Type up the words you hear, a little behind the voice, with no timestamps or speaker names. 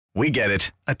We get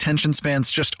it. Attention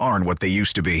spans just aren't what they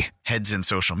used to be. Heads in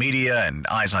social media and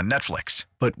eyes on Netflix.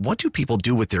 But what do people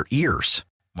do with their ears?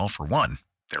 Well, for one,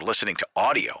 they're listening to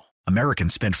audio.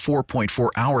 Americans spend 4.4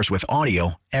 hours with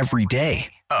audio every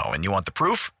day. Oh, and you want the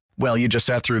proof? Well, you just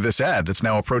sat through this ad that's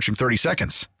now approaching 30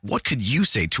 seconds. What could you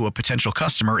say to a potential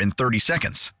customer in 30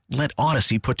 seconds? Let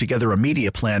Odyssey put together a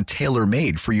media plan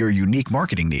tailor-made for your unique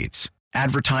marketing needs.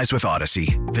 Advertise with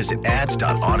Odyssey. Visit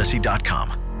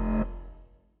ads.odyssey.com.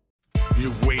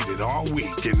 You've waited all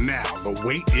week, and now the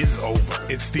wait is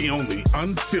over. It's the only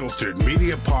unfiltered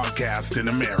media podcast in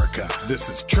America. This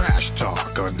is Trash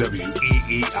Talk on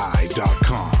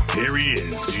WEEI.com. Here he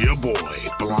is, your boy,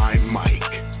 Blind Mike.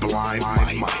 Blind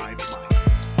Mike.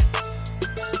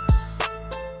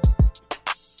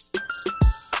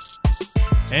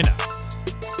 Hey now.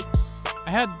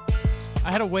 I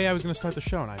had a way I was going to start the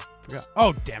show, and I forgot.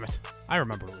 Oh, damn it. I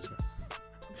remember what it was going to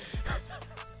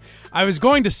I was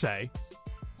going to say,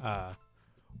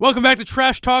 welcome back to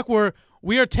Trash Talk, where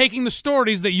we are taking the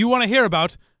stories that you want to hear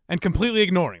about and completely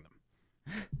ignoring them.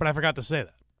 But I forgot to say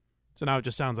that. So now it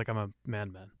just sounds like I'm a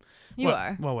madman. You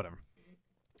are. Well, whatever.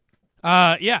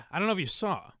 Yeah, I don't know if you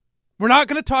saw. We're not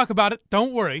going to talk about it.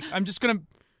 Don't worry. I'm just going to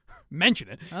mention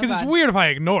it. Because it's weird if I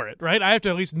ignore it, right? I have to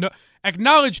at least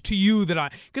acknowledge to you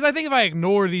that because I think if I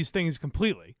ignore these things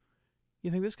completely, you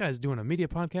think this guy's doing a media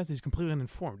podcast? He's completely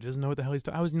uninformed. He doesn't know what the hell he's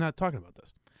talking about. How is he not talking about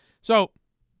this? So,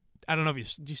 I don't know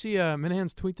if did you see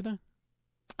Minahan's tweet today?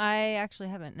 I actually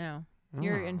haven't, no.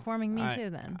 You're informing me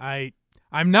too, then.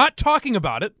 I'm not talking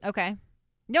about it. Okay.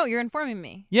 No, you're informing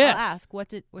me. Yes. I'll ask. What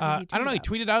did he tweet I don't know. about? He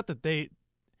tweeted out that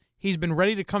he's been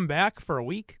ready to come back for a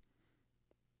week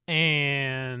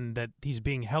and that he's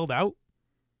being held out.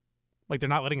 Like they're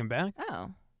not letting him back.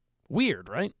 Oh. Weird,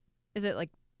 right? Is it like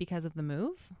because of the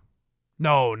move?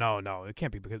 No. It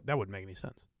can't be because that wouldn't make any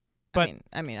sense. But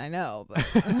I mean, I know, but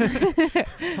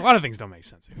a lot of things don't make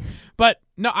sense here. But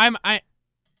no,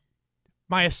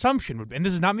 my assumption would be, and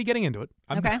this is not me getting into it.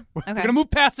 We're going to move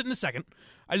past it in a second.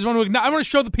 I just want to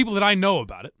show the people that I know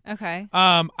about it. Okay.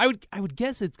 I would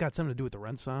guess it's got something to do with the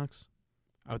Red Sox.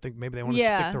 I would think maybe they want to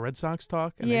stick to Red Sox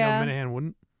talk, and they know Minahan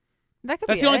wouldn't.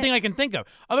 That's the only thing I can think of.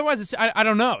 Otherwise, I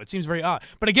don't know. It seems very odd.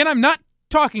 But again, I'm not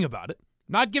talking about it.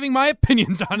 Not giving my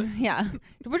opinions on it. Yeah.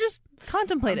 We're just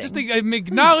contemplating. I'm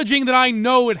acknowledging that I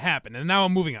know it happened, and now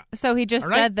I'm moving on. So he just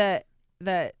said that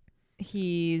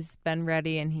he's been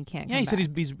ready and he can't come back. Yeah, he said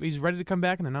he's ready to come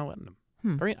back, and they're not letting him.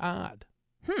 Very odd.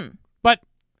 But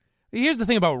here's the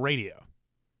thing about radio,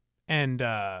 and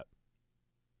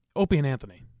Opie and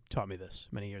Anthony taught me this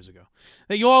many years ago.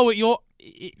 That you'll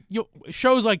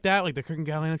shows like that, like the Kirk and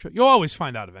Callahan show, you'll always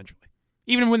find out eventually.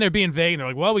 Even when they're being vague and they're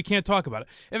like, well, we can't talk about it.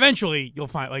 Eventually, you'll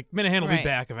find, like, Minahan will be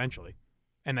back eventually.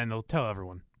 And then they'll tell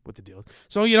everyone what the deal is.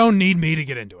 So you don't need me to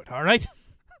get into it, all right?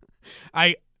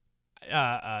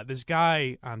 This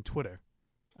guy on Twitter,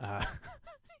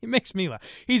 he makes me laugh.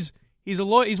 He's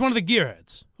one of the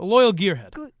gearheads, a loyal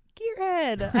gearhead.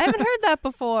 Gearhead. I haven't heard that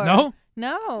before. No?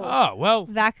 No. Oh, well.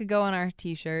 That could go on our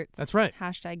T-shirts. That's right.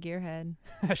 #gearhead.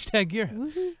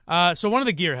 #gearhead. So one of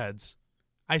the gearheads,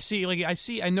 I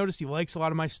noticed he likes a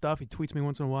lot of my stuff. He tweets me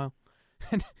once in a while.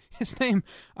 And his name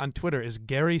on Twitter is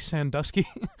Gary Sandusky.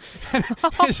 And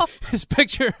his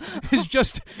picture is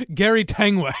just Gary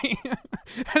Tangway.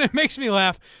 And it makes me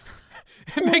laugh.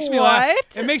 It makes me laugh.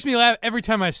 It makes me laugh every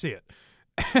time I see it.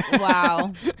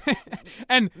 Wow.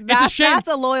 And it's a shame. That's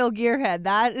a loyal gearhead.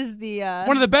 That is the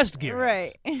one of the best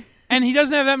gearheads. Right. And he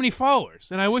doesn't have that many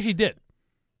followers, and I wish he did.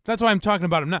 That's why I'm talking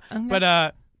about him now.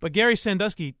 Okay. But Gary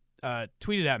Sandusky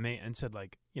tweeted at me and said,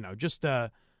 like, just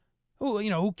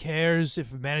who cares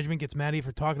if management gets mad at you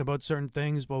for talking about certain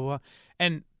things, blah, blah, blah.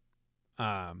 And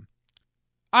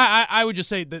I would just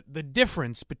say that the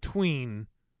difference between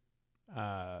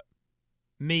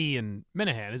me and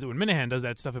Minahan is that when Minahan does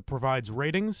that stuff, it provides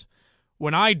ratings.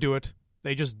 When I do it,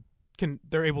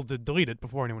 they're able to delete it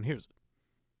before anyone hears it.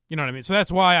 You know what I mean? So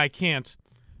that's why I can't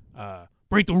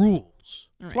break the rules.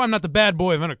 That's why I'm not the bad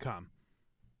boy of Intercom,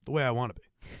 the way I want to be.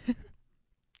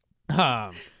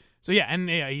 So yeah, and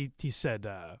he said,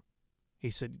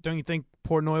 don't you think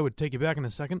Portnoy would take you back in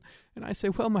a second? And I say,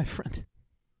 well, my friend,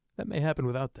 that may happen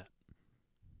without that.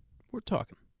 We're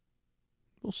talking.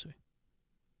 We'll see.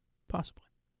 Possibly.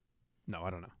 No,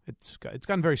 I don't know. It's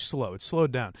gotten very slow. It's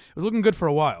slowed down. It was looking good for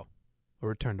a while. A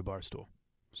return to Barstool.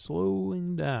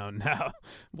 Slowing down now.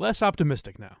 Less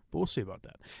optimistic now, but we'll see about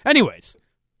that. Anyways,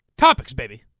 topics,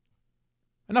 baby.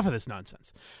 Enough of this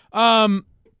nonsense. So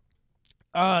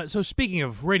speaking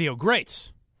of radio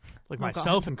greats, like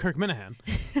myself and Kirk Minahan,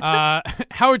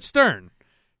 Howard Stern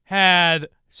had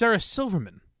Sarah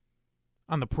Silverman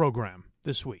on the program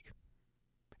this week.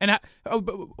 And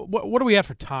what are we at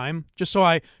for time? Just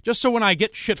so when I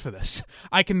get shit for this,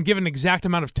 I can give an exact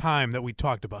amount of time that we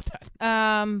talked about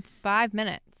that. 5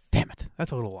 minutes. Damn it,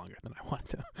 that's a little longer than I wanted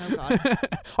to. Oh God.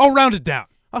 I'll round it down.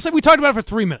 I'll say we talked about it for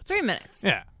 3 minutes. 3 minutes.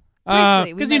 Yeah.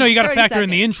 Briefly, Because you got to 30 factor in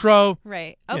the seconds. intro.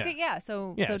 Right. Okay. Yeah.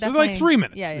 So So like 3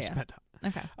 minutes. Yeah. we spent time.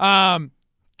 Okay.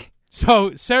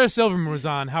 So Sarah Silverman was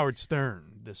on Howard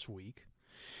Stern this week,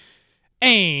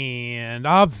 and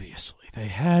obviously they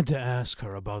had to ask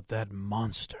her about that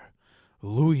monster,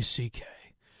 Louis C.K.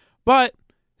 But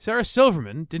Sarah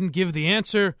Silverman didn't give the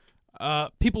answer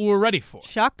people were ready for.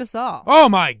 Shocked us all. Oh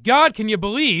my God, can you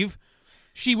believe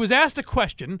she was asked a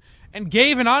question and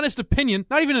gave an honest opinion,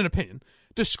 not even an opinion,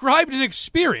 described an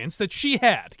experience that she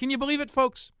had. Can you believe it,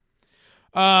 folks?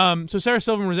 So Sarah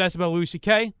Silverman was asked about Louis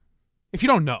C.K. If you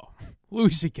don't know,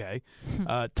 Louis C.K.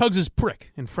 Tugs his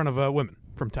prick in front of women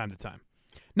from time to time.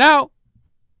 Now,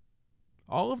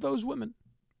 all of those women,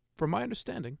 from my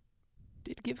understanding,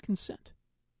 did give consent.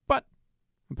 But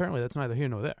apparently that's neither here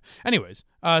nor there. Anyways,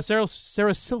 Sarah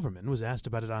Silverman was asked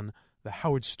about it on the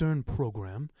Howard Stern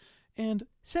program and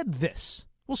said this.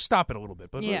 We'll stop it a little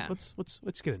bit, but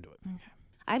let's get into it. Okay.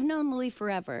 I've known Louis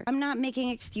forever. I'm not making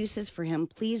excuses for him.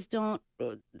 Please don't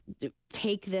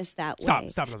take this that way.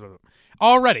 Stop.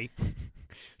 Already,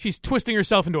 she's twisting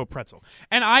herself into a pretzel.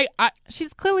 And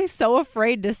She's clearly so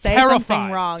afraid to say terrified,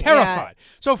 something wrong. Terrified. Yeah.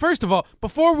 So first of all,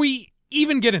 before we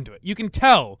even get into it, you can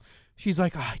tell she's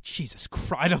like, oh, Jesus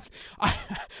Christ,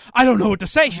 I don't know what to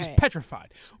say. She's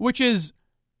petrified, which is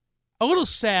a little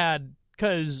sad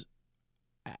because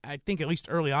I think at least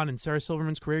early on in Sarah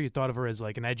Silverman's career, you thought of her as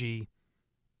like an edgy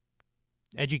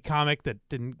comic that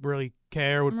didn't really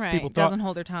care what people thought. Doesn't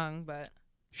hold her tongue, but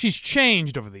she's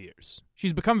changed over the years.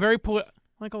 She's become very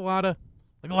like a lot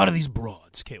of these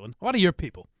broads, Caitlin. A lot of your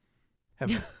people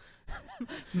have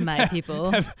my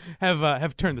people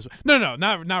have turned this way. No,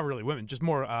 not really women, just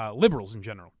more liberals in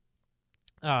general.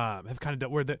 Have kind of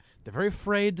dealt where they're very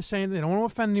afraid to say anything. They don't want to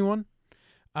offend anyone.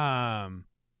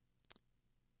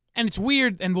 And it's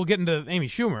weird, and we'll get into Amy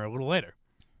Schumer a little later.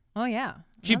 Oh yeah.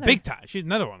 She's big time. She's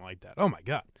another one like that. Oh, my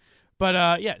God.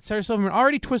 But, Sarah Silverman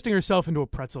already twisting herself into a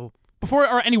pretzel before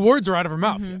any words are out of her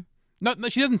mouth yet. No,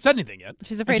 she hasn't said anything yet.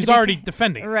 She's afraid she's to be already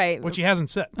defending what she hasn't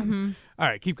said. Mm-hmm. All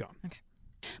right, keep going. Okay.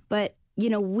 But,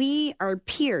 we are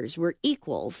peers. We're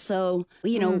equals. So,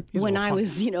 when I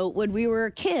was, when we were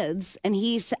kids and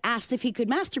he asked if he could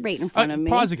masturbate in front of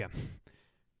me. Pause again.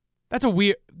 That's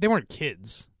they weren't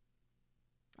kids.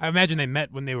 I imagine they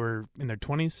met when they were in their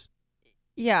 20s.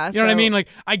 Yeah. You know what I mean? Like,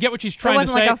 I get what she's trying to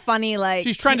say. It wasn't like a funny,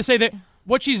 She's trying to say that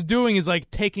what she's doing is, like,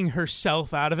 taking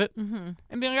herself out of it. Mm-hmm.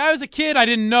 And being like, I was a kid, I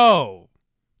didn't know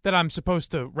that I'm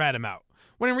supposed to rat him out.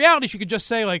 When in reality, she could just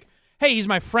say, like, hey, he's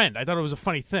my friend. I thought it was a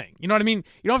funny thing. You know what I mean?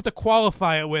 You don't have to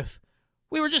qualify it with,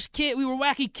 we were just we were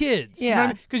wacky kids. Yeah. You know what I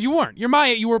mean? Because you weren't.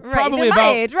 You were probably my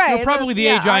age, right. You were probably the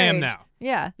age I am age. now.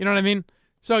 Yeah. You know what I mean?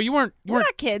 So we're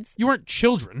not kids. You weren't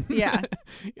children. Yeah.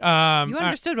 You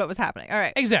understood what was happening. All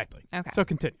right. Exactly. Okay. So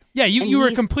continue. Yeah, you were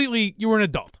an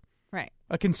adult. Right.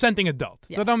 A consenting adult.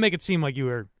 Yes. So don't make it seem like you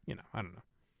were, I don't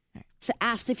know. So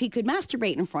asked if he could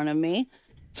masturbate in front of me.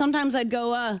 Sometimes I'd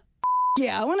go,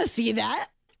 yeah, I want to see that.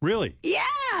 Really? Yeah,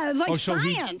 it's like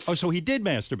science. So he did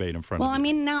masturbate in front of you. Well, I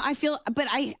mean, now I feel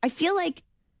like,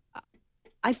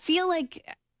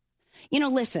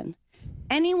 listen,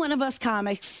 any one of us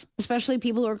comics, especially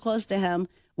people who are close to him,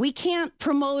 we can't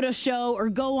promote a show or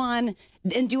go on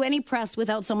and do any press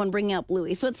without someone bringing up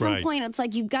Louis. So at some point, it's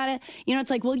like, you've got to, it's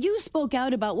like, well, you spoke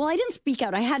out about, well, I didn't speak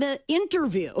out. I had an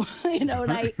interview, and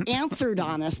I answered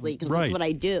honestly because that's what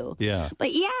I do. Yeah.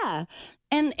 But yeah.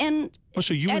 And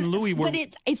so you and Louis were. But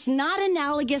it's not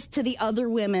analogous to the other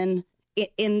women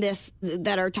in this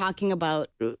that are talking about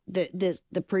the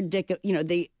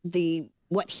the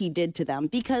what he did to them,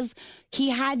 because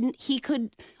he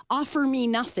could offer me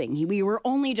nothing. We were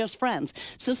only just friends.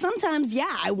 So sometimes,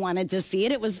 I wanted to see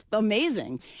it. It was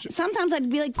amazing. Sometimes I'd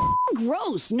be like,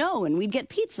 gross, no, and we'd get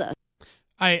pizza.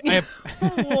 I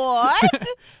What?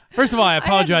 First of all, I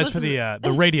apologize for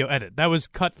the radio edit. That was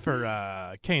cut for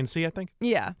KNC, I think.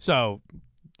 Yeah. So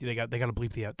they got to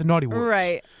bleep the naughty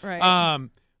words. Right.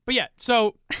 But yeah,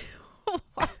 so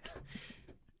what?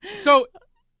 So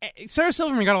Sarah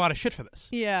Silverman got a lot of shit for this.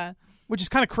 Yeah. Which is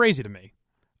kind of crazy to me.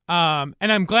 And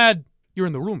I'm glad you're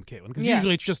in the room, Caitlin, because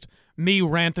usually it's just me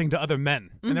ranting to other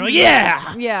men, and they're like,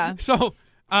 "Yeah, yeah." So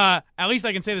at least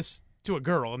I can say this to a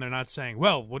girl, and they're not saying,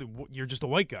 "Well, what you're just a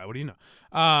white guy. What do you know?"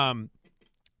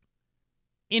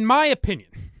 In my opinion,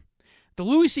 the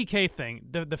Louis C.K. thing,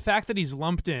 the fact that he's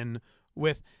lumped in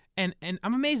with, and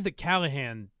I'm amazed that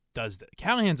Callahan does that.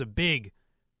 Callahan's a big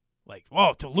Like,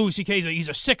 oh, to Louis C.K., he's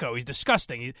a sicko. He's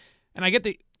disgusting. And I get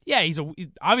he's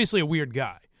obviously a weird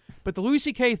guy. But the Louis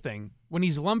C.K. thing, when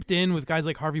he's lumped in with guys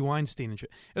like Harvey Weinstein and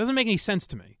shit, it doesn't make any sense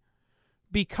to me.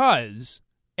 Because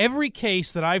every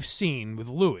case that I've seen with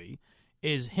Louis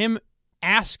is him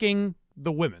asking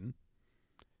the women.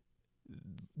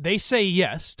 They say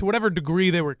yes to whatever degree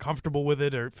they were comfortable with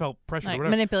it or felt pressure or whatever.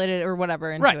 Manipulated or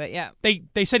whatever into it, yeah.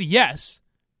 They said yes,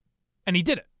 and he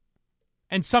did it.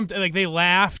 And they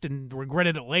laughed and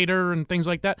regretted it later and things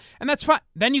like that. And that's fine.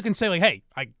 Then you can say, like, hey,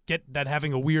 I get that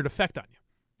having a weird effect on you.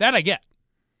 That I get.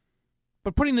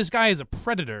 But putting this guy as a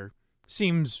predator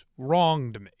seems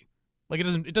wrong to me. Like,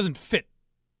 it doesn't fit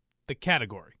the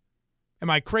category. Am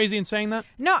I crazy in saying that?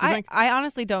 No, I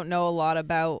honestly don't know a lot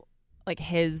about like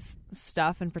his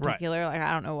stuff in particular. Right. Like,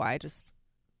 I don't know why. I just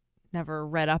never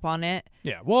read up on it.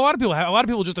 Yeah. Well, a lot of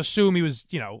people just assume he was,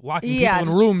 locking people in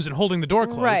rooms and holding the door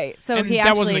closed. Right. So and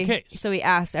that wasn't the case. So he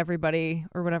asked everybody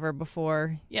or whatever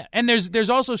before. Yeah. And there's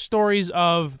also stories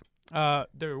of there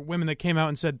were women that came out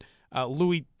and said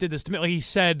Louis did this to me. Like, he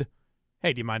said,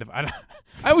 "Hey, do you mind if I?"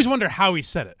 I always wonder how he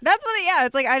said it. That's what. Yeah.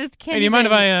 It's like I just can't. Hey, do you mind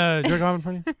if I jerk off in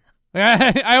front of you?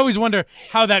 Like, I always wonder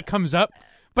how that comes up.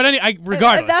 But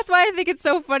regardless. That's why I think it's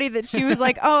so funny that she was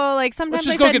like, oh, like sometimes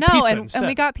I said no, and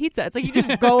we got pizza. It's like you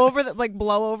just go over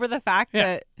blow over the fact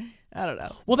that, I don't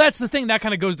know. Well, that's the thing. That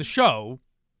kind of goes to show,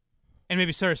 and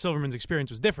maybe Sarah Silverman's experience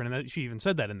was different, and that she even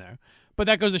said that in there. But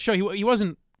that goes to show he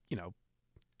wasn't,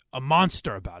 a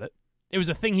monster about it. It was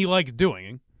a thing he liked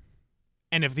doing,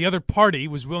 and if the other party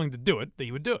was willing to do it, then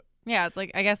he would do it. Yeah, it's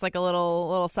like, I guess, like a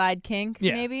little side kink,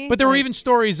 maybe. But there were even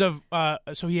stories of,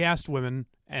 so he asked women,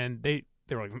 and they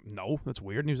were like, no, that's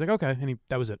weird. And he was like, okay. And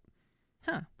that was it.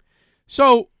 Huh.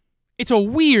 So it's a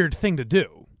weird thing to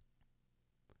do.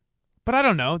 But I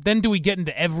don't know. Then do we get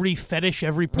into every fetish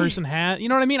every person has? You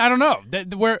know what I mean? I don't know.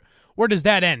 Where does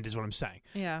that end is what I'm saying.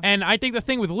 Yeah. And I think the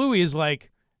thing with Louis is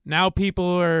like, now people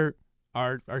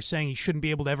are saying he shouldn't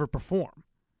be able to ever perform.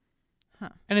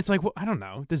 Huh. And it's like, well, I don't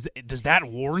know. Does that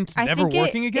warrant never think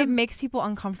working again? It makes people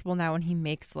uncomfortable now when he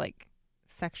makes like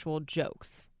sexual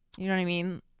jokes. You know what I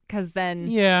mean? Because then,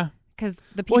 because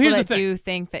the people that do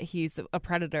think that he's a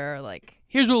predator, like,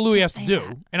 here's what Louis has to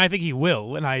do, and I think he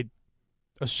will, and I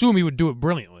assume he would do it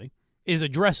brilliantly, is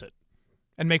address it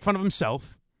and make fun of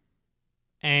himself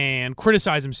and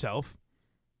criticize himself,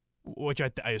 which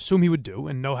I assume he would do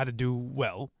and know how to do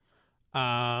well.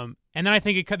 And then I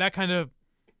think that kind of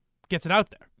gets it out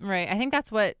there. Right. I think that's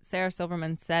what Sarah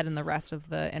Silverman said in the rest of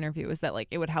the interview, is that like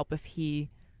it would help if he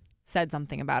said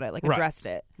something about it, like addressed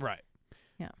it. Right.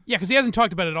 Yeah, because he hasn't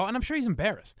talked about it at all, and I'm sure he's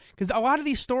embarrassed because a lot of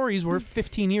these stories were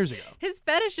 15 years ago. His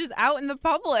fetish is out in the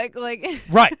public, like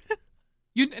right.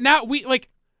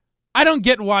 I don't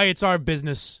get why it's our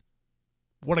business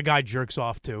what a guy jerks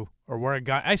off to, or where a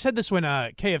guy. I said this when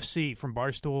KFC from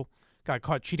Barstool got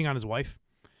caught cheating on his wife,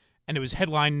 and it was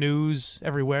headline news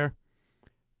everywhere,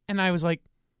 and I was like,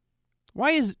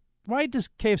 why does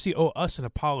KFC owe us an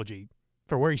apology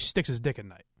for where he sticks his dick at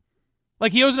night?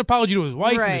 Like, he owes an apology to his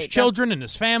wife and his children and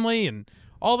his family and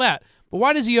all that. But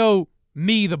why does he owe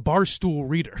me, the Barstool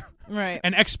reader,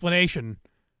 an explanation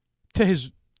to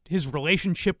his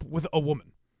relationship with a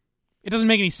woman? It doesn't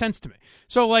make any sense to me.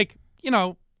 So, like,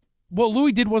 what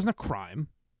Louis did wasn't a crime.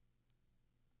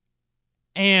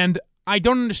 And I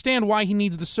don't understand why he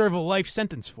needs to serve a life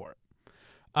sentence for it.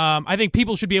 I think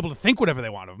people should be able to think whatever they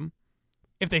want of him.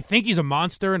 If they think he's a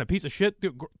monster and a piece of shit,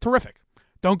 terrific.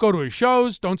 Don't go to his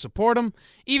shows. Don't support him.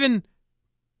 Even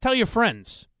tell your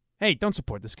friends, hey, don't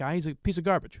support this guy. He's a piece of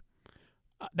garbage.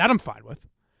 That I'm fine with.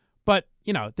 But,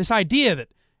 this idea that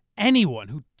anyone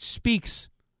who speaks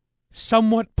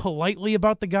somewhat politely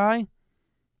about the guy,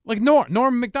 like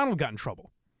Norm Macdonald got in trouble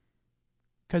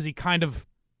because he kind of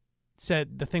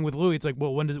said the thing with Louis. It's like,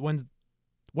 well,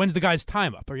 when's the guy's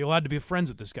time up? Are you allowed to be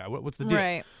friends with this guy? What's the deal?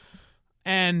 Right.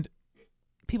 And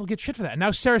people get shit for that. And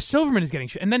now Sarah Silverman is getting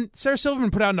shit. And then Sarah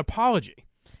Silverman put out an apology.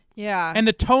 Yeah. And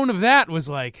the tone of that was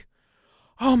like,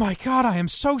 oh my God, I am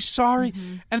so sorry.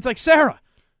 Mm-hmm. And it's like, Sarah,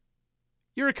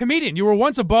 you're a comedian. You were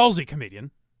once a ballsy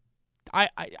comedian.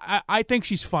 I think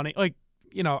she's funny. Like,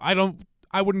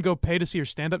 I wouldn't go pay to see her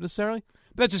stand up necessarily.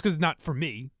 But that's just because it's not for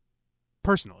me,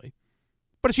 personally.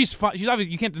 But she's fun. She's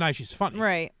obviously, you can't deny she's funny.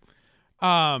 Right.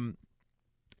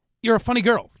 You're a funny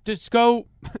girl. Just go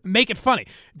make it funny.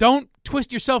 Don't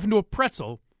twist yourself into a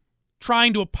pretzel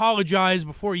trying to apologize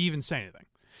before you even say anything.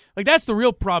 Like, that's the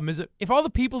real problem, is that if all the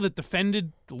people that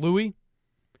defended Louis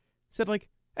said, like,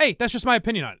 hey, that's just my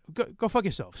opinion on it. Go fuck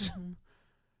yourselves. Mm-hmm.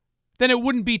 Then it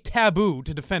wouldn't be taboo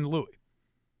to defend Louis.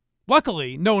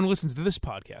 Luckily, no one listens to this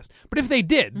podcast. But if they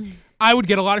did, I would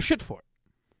get a lot of shit for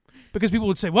it. because people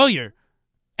would say, well,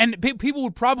 people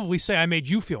would probably say I made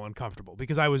you feel uncomfortable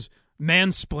because I was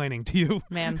mansplaining to you.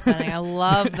 Mansplaining. I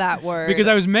love that word. Because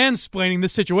I was mansplaining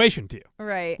this situation to you.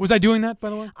 Right. Was I doing that, by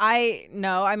the way?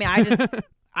 No. I mean,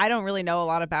 I don't really know a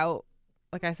lot about,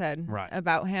 like I said,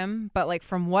 about him. But like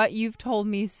from what you've told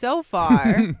me so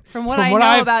far, from what I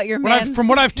know about your from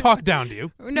what I've talked down to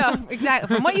you. No,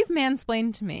 exactly. From what you've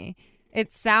mansplained to me,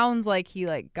 it sounds like he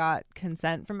like got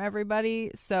consent from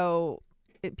everybody. So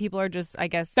people are just, I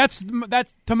guess. That's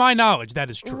to my knowledge, that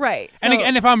is true. Right. So,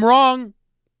 and if I'm wrong,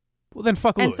 well, then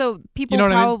fuck Louis. And so people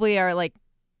probably are like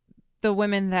the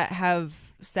women that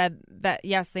have said that,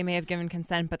 yes, they may have given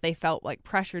consent, but they felt like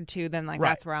pressured to, then like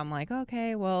that's where I'm like,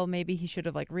 okay, well, maybe he should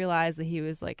have like realized that he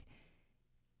was like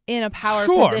in a power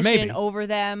position over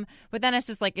them. But then it's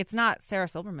just like, it's not Sarah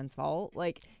Silverman's fault.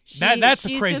 Like she's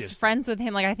the craziest just friends with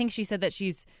him. Like I think she said that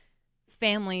she's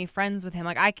family friends with him.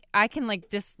 Like I can like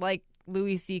dislike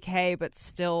Louis C.K. but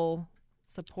still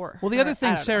support her. Well, the other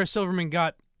thing Sarah Silverman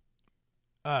got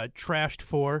trashed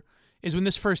for is when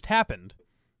this first happened,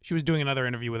 she was doing another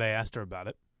interview where they asked her about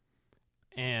it,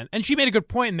 and she made a good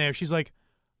point in there. She's like,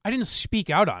 I didn't speak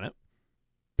out on it.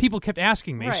 People kept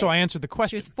asking me, so I answered the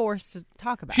question. She was forced to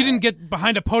talk about it. She didn't get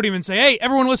behind a podium and say, hey,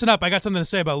 everyone listen up, I got something to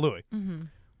say about Louis. Mm-hmm.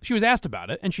 She was asked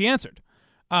about it, and she answered.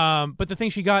 But the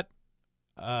thing she got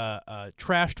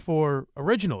trashed for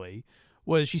originally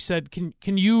was she said,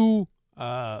 can you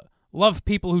love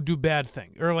people who do bad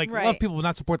things, or like love people who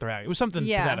not support their act. It was something to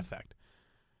that effect.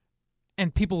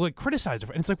 And people like criticized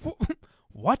her, and it's like,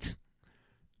 what?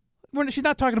 She's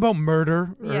not talking about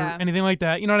murder or anything like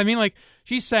that. You know what I mean? Like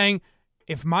she's saying,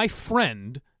 if my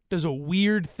friend does a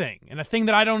weird thing and a thing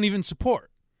that I don't even support,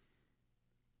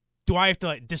 do I have to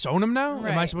like disown him now?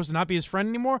 Am I supposed to not be his friend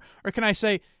anymore? Or can I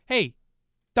say, hey,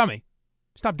 dummy,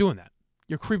 stop doing that.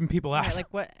 You're creeping people out. Right,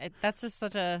 like what? That's just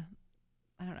such a,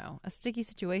 I don't know, a sticky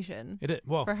situation. It is.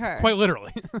 Well, for her. Quite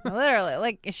literally. Literally.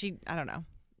 Like, is she, I don't know.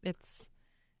 It's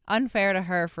unfair to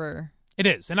her for. It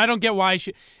is. And I don't get why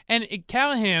she. And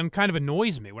Callahan kind of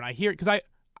annoys me when I hear it. Because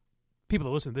people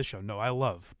that listen to this show know I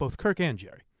love both Kirk and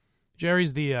Jerry.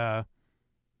 Jerry's the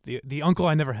uncle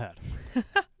I never had.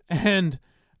 And.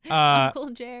 Uncle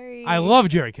Jerry. I love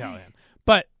Jerry Callahan.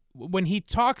 But when he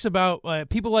talks about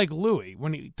people like Louis,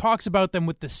 when he talks about them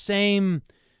with the same.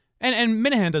 And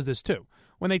Minahan does this too.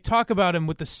 When they talk about him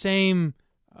with the same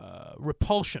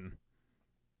repulsion.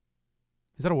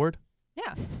 Is that a word?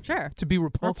 Yeah, sure. To be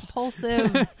repulsed.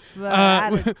 Repulsive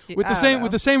attitude. With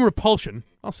the same repulsion.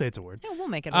 I'll say it's a word. Yeah, we'll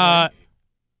make it a word.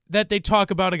 That they talk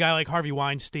about a guy like Harvey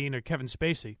Weinstein or Kevin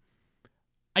Spacey.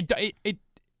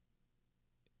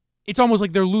 It's almost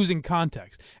like they're losing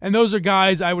context. And those are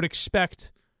guys I would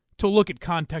expect to look at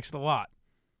context a lot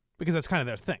because that's kind of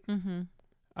their thing. Mm-hmm.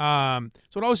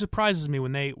 So it always surprises me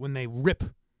when they rip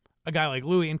a guy like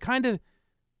Louis and kind of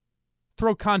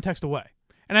throw context away.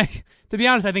 And to be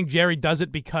honest, I think Jerry does it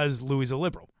because Louis is a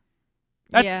liberal.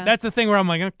 That's the thing where I'm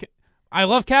like, okay, I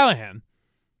love Callahan,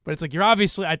 but it's like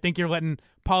I think you're letting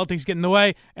politics get in the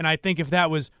way. And I think if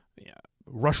that was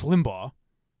Rush Limbaugh,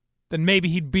 then maybe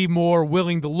he'd be more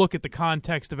willing to look at the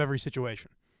context of every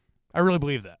situation. I really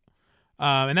believe that.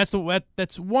 And it's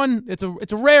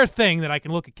a rare thing that I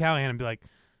can look at Callahan and be like,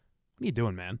 what are you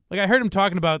doing, man? Like I heard him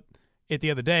talking about it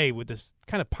the other day with this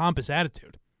kind of pompous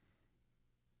attitude.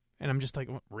 And I'm just like,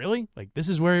 really? Like this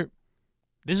is where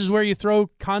you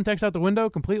throw context out the window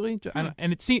completely?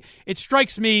 And it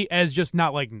strikes me as just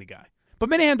not liking the guy. But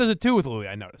Minahan does it too with Louis,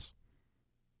 I notice.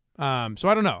 So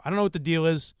I don't know. I don't know what the deal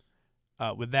is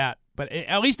with that. But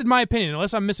at least in my opinion,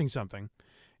 unless I'm missing something,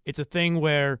 it's a thing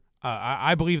where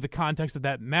I believe the context of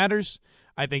that matters.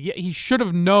 I think he should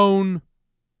have known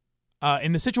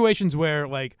in the situations where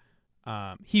like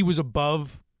he was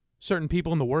above certain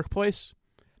people in the workplace.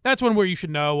 That's one where you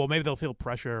should know, well, maybe they'll feel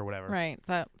pressure or whatever. Right.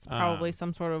 That's probably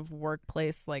some sort of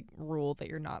workplace like rule that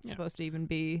you're not supposed to even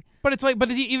be. But it's like,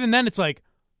 even then it's like,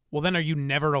 well, then are you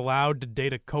never allowed to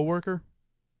date a coworker?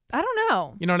 I don't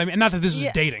know. You know what I mean? Not that this is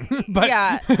dating, but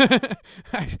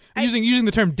using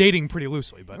the term dating pretty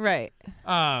loosely, but right.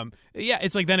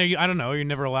 It's like then I don't know, you're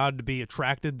never allowed to be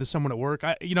attracted to someone at work.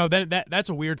 That's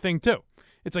a weird thing too.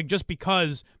 It's like just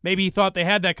because maybe he thought they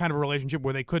had that kind of a relationship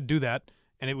where they could do that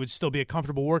and it would still be a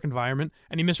comfortable work environment,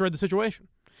 and he misread the situation.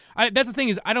 That's the thing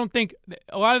is, I don't think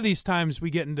a lot of these times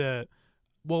we get into,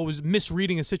 well, it was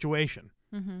misreading a situation.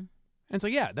 Mm-hmm. And it's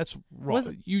like, yeah, that's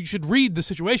wrong. You should read the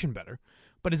situation better.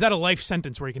 But is that a life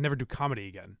sentence where he can never do comedy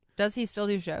again? Does he still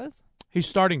do shows? He's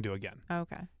starting to again. Oh,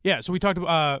 okay. Yeah, so we talked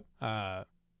about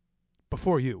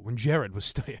before you, when Jared was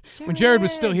still here. When Jared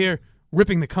was still here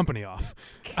ripping the company off.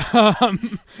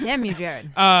 Damn you, Jared.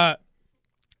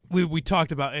 we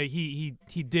talked about he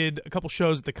did a couple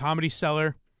shows at the Comedy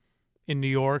Cellar in New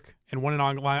York and one in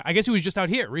Long. I guess he was just out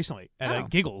here recently at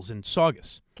Giggles in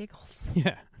Saugus. Giggles.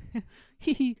 Yeah.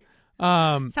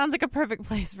 Sounds like a perfect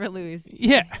place for Louis.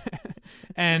 Yeah.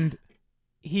 And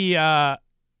so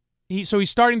he's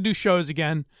starting to do shows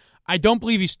again. I don't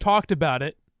believe he's talked about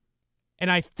it,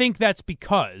 and I think that's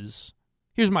because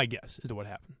here's my guess as to what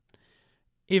happened.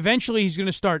 Eventually, he's going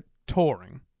to start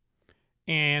touring,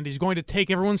 and he's going to take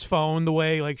everyone's phone the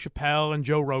way like Chappelle and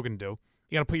Joe Rogan do.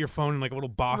 You got to put your phone in like a little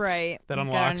box that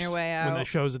unlocks on your way out when the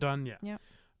shows are done. Yeah.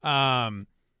 Yep.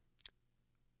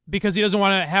 Because he doesn't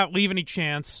want to leave any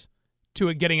chance to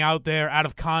it getting out there out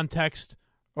of context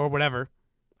or whatever.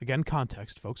 Again,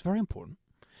 context, folks, very important.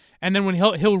 And then when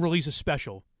he'll release a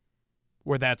special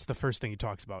where that's the first thing he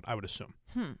talks about, I would assume.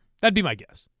 That'd be my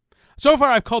guess. So far,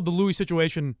 I've called the Louis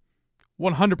situation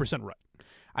 100% right.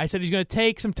 I said he's going to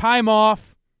take some time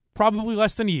off, probably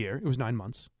less than a year. It was 9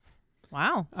 months.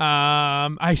 Wow.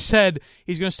 I said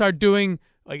he's going to start doing,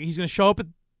 like, he's going to show up at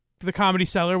the Comedy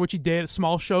Cellar, which he did,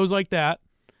 small shows like that.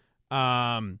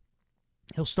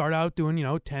 He'll start out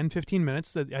doing, 10, 15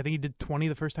 minutes. I think he did 20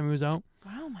 the first time he was out.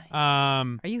 Wow,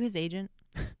 my. Are you his agent?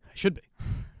 I should be.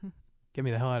 Get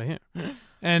me the hell out of here.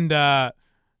 And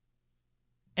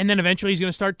then eventually he's going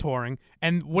to start touring.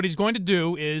 And what he's going to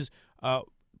do is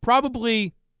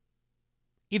probably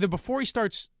either before he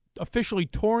starts officially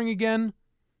touring again,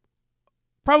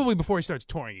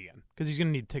 because he's going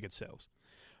to need ticket sales.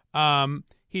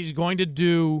 He's going to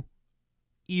do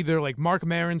either like Mark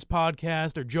Maron's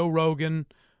podcast or Joe Rogan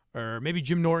or maybe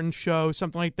Jim Norton's show,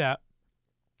 something like that.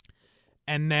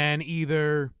 And then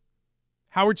either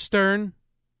Howard Stern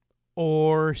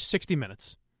or 60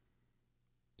 Minutes.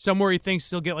 Somewhere he thinks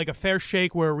he'll get like a fair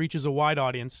shake where it reaches a wide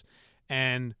audience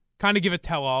and kind of give a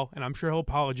tell-all, and I'm sure he'll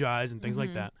apologize and things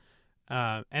like that.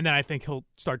 And then I think he'll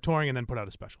start touring and then put out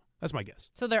a special. That's my guess.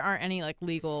 So there aren't any like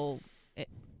legal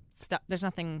stuff. There's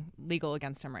nothing legal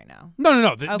against him right now.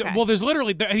 No. Okay. Well, there's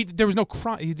literally there was no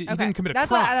crime. He didn't commit a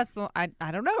crime.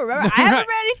 I don't know. Remember, I haven't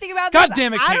read anything about God this.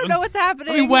 damn it, Caitlin. I don't know what's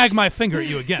happening. Let me wag my finger at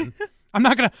you again. I'm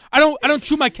not gonna. I don't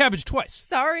chew my cabbage twice.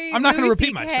 Sorry, I'm not gonna Louis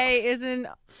repeat CK myself. Isn't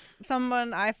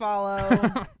someone I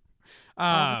follow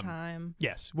all the time.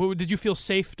 Yes. Well, did you feel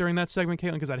safe during that segment,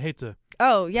 Caitlin? Because I'd hate to.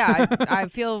 Oh yeah, I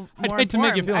feel more I'd hate to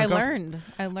make you informed. feel I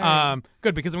uncomfortable. learned.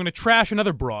 Good, because I'm going to trash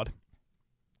another broad,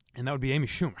 and that would be Amy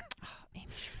Schumer. Amy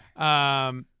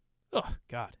Schumer. Oh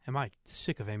God, am I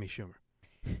sick of Amy Schumer?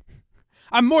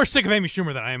 I'm more sick of Amy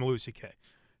Schumer than I am Louis C.K.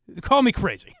 Call me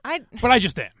crazy, but I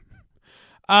just am.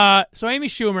 So Amy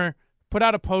Schumer put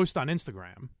out a post on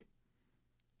Instagram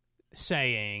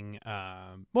saying,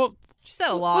 well, she said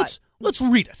a lot. Let's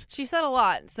read it. She said a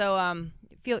lot. So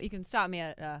you can stop me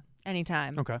at any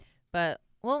time. Okay. But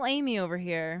little Amy over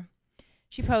here,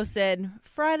 she posted,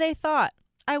 Friday thought,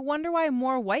 I wonder why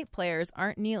more white players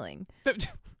aren't kneeling.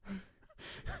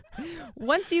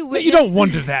 Once you witness... You don't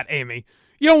wonder that, Amy.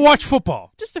 You don't watch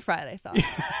football. Just a Friday thought.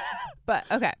 But,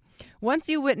 okay. Once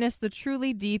you witness the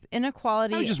truly deep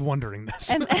inequality... I'm just wondering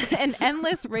this. and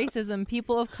endless racism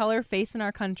people of color face in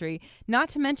our country, not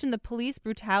to mention the police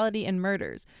brutality and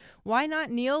murders, why not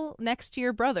kneel next to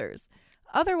your brothers?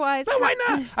 Otherwise... Well, why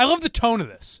not? I love the tone of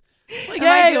this.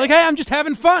 Hey, I'm just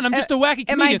having fun. I'm just a wacky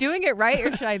comedian. Am I doing it right,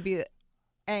 or should I be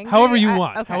angry? However you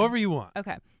want. Okay. However you want.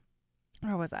 Okay.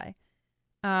 Where was I?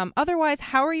 Otherwise,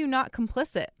 how are you not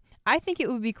complicit? I think it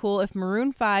would be cool if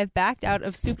Maroon 5 backed out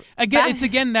of Super... It's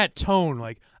that tone.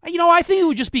 Like, I think it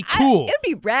would just be cool. It would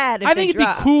be rad if I think it'd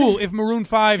dropped. be cool if Maroon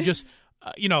 5 just,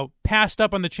 passed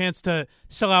up on the chance to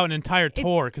sell out an entire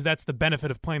tour because that's the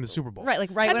benefit of playing the Super Bowl. Right,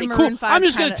 like That'd when be Maroon cool. 5 I'm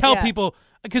just going to tell yeah. people,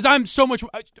 because I'm so much...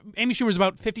 Amy Schumer's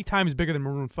about 50 times bigger than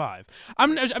Maroon 5.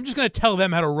 I'm just going to tell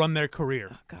them how to run their career.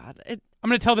 Oh, God. I'm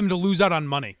going to tell them to lose out on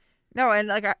money. No,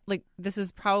 and this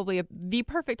is probably the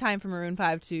perfect time for Maroon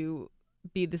 5 to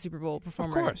be the Super Bowl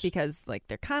performer. Of course. Because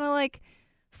they're kind of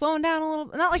slowing down a little.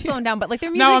 Not slowing down, but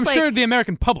their music's Now, I'm sure the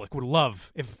American public would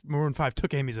love if Maroon 5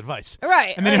 took Amy's advice.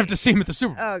 Right. And then have to see him at the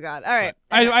Super Bowl. Oh, God. All right.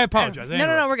 I apologize.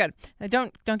 No, we're good.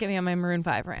 Don't get me on my Maroon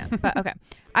 5 rant. But okay.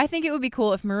 I think it would be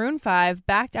cool if Maroon 5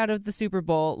 backed out of the Super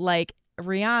Bowl like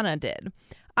Rihanna did.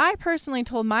 I personally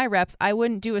told my reps I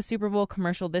wouldn't do a Super Bowl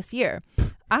commercial this year.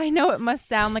 I know it must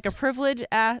sound like a privilege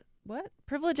ass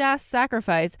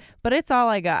sacrifice, but it's all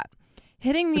I got.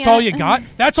 Hitting the That's all you got?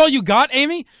 That's all you got,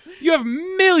 Amy? You have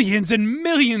millions and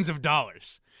millions of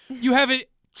dollars. You have a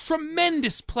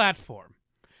tremendous platform.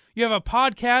 You have a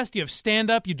podcast, you have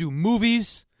stand-up, you do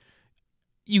movies,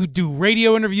 you do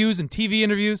radio interviews and TV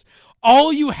interviews.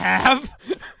 All you have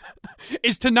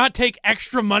is to not take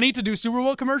extra money to do Super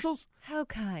Bowl commercials? How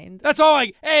kind. That's all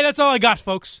I got,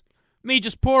 folks. Me,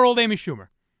 just poor old Amy Schumer.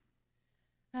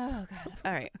 Oh, God.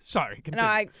 All right. Sorry. Continue. No,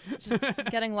 I just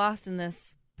getting lost in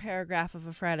this paragraph of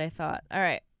a Friday thought. All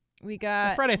right. We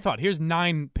got... Friday thought. Here's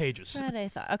 9 pages. Friday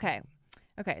thought. Okay.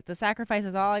 The sacrifice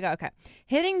is all I got. Okay.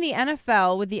 Hitting the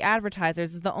NFL with the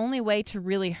advertisers is the only way to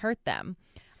really hurt them.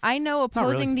 I know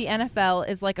opposing the NFL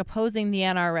is like opposing the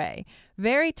NRA.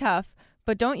 Very tough,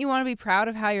 but don't you want to be proud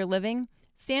of how you're living?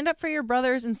 Stand up for your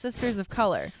brothers and sisters of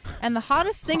color. And the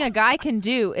hottest thing a guy can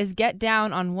do is get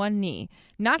down on one knee.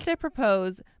 Not to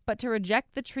propose, but to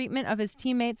reject the treatment of his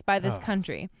teammates by this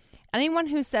country. Anyone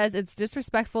who says it's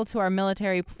disrespectful to our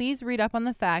military, please read up on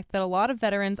the fact that a lot of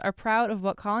veterans are proud of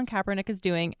what Colin Kaepernick is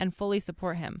doing and fully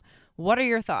support him. What are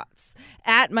your thoughts?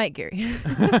 At Mike Geary.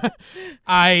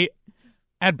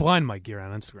 At Blind Mike Geary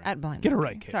on Instagram. At Blind Get it Mike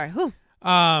right, Geary. Kate.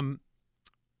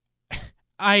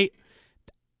 Sorry.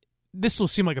 This will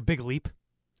seem like a big leap.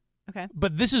 Okay.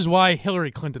 But this is why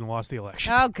Hillary Clinton lost the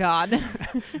election. Oh, God.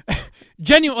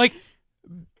 Genuine, like,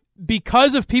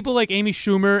 because of people like Amy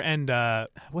Schumer and,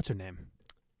 what's her name?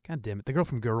 God damn it. The girl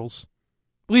from Girls.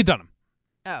 Lena Dunham.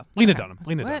 Oh. Lena okay. Dunham.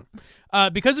 Lena What?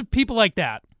 Dunham. Because of people like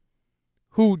that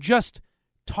who just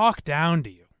talk down to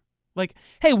you. Like,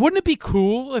 hey, wouldn't it be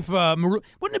cool if,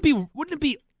 wouldn't it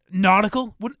be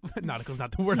nautical? Nautical's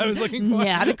not the word I was looking for.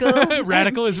 Nautical?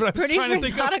 Radical is what I was Pretty trying sure to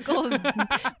think nautical of.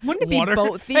 wouldn't it be Water.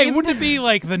 boat themed? Hey, wouldn't it be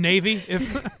like the Navy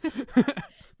if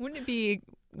Wouldn't it be,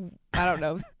 I don't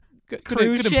know, good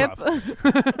cruise ship?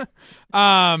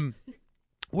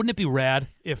 Wouldn't it be rad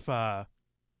if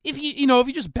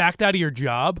you just backed out of your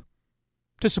job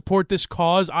to support this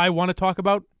cause I want to talk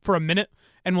about for a minute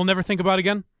and we'll never think about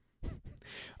again?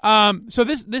 So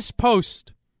this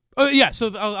post,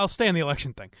 so I'll stay on the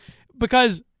election thing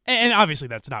because, and obviously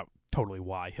that's not totally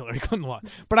why Hillary Clinton lost,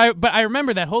 but I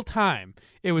remember that whole time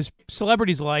it was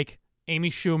celebrities like Amy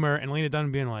Schumer and Lena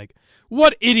Dunham being like,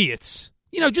 "What idiots!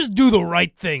 Just do the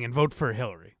right thing and vote for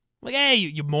Hillary." Like, hey,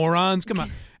 you morons, come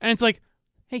on! And it's like,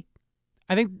 hey,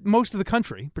 I think most of the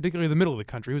country, particularly the middle of the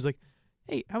country, was like,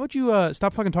 "Hey, how about you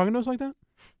stop fucking talking to us like that?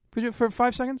 Could you, for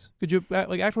 5 seconds? Could you act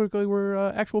like we're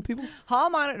actual people?"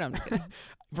 Home on it. No, I'm just kidding.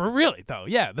 For really though,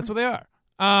 yeah, that's what they are.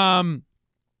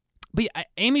 But yeah,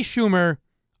 Amy Schumer,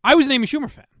 I was an Amy Schumer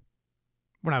fan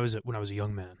when I was a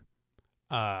young man,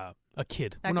 a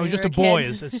kid. Back when I when was you just were a a boy,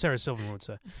 kid. as Sarah Silverman would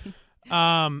say.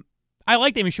 I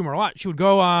liked Amy Schumer a lot. She would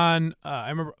go on. I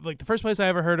remember like the first place I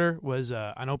ever heard her was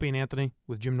on Opie and Anthony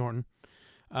with Jim Norton,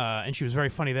 and she was very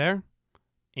funny there.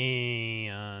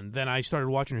 And then I started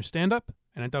watching her stand up,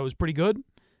 and I thought it was pretty good.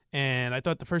 And I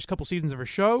thought the first couple seasons of her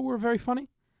show were very funny.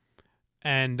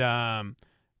 And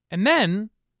then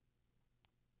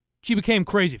she became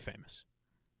crazy famous.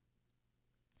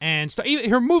 And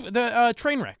her movie, the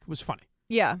Trainwreck, was funny.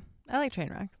 Yeah, I like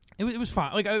Trainwreck. It was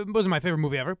fun. Like, it wasn't my favorite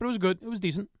movie ever, but it was good. It was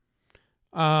decent.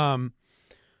 So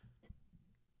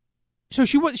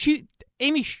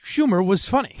Amy Schumer was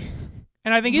funny,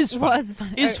 and I think is funny. Was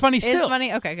funny. Is funny still. Is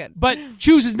funny. Okay, good. But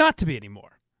chooses not to be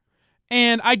anymore.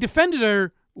 And I defended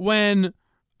her when,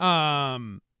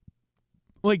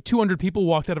 like 200 people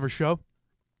walked out of her show.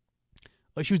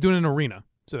 Like she was doing an arena,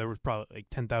 so there was probably like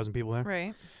 10,000 people there.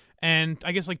 Right. And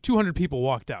I guess like 200 people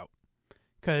walked out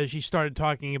because she started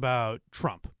talking about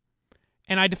Trump.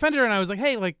 And I defended her, and I was like,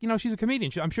 hey, like, she's a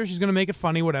comedian. I'm sure she's going to make it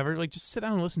funny, whatever. Like, just sit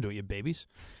down and listen to it, you babies.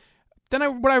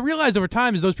 Then what I realized over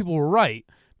time is those people were right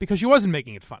because she wasn't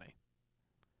making it funny.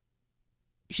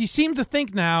 She seemed to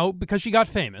think now, because she got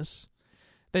famous,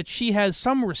 that she has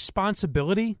some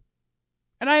responsibility.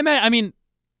 And I mean,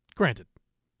 granted,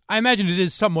 I imagine it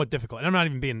is somewhat difficult. And I'm not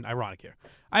even being ironic here.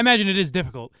 I imagine it is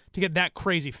difficult to get that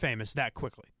crazy famous that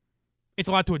quickly. It's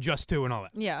a lot to adjust to and all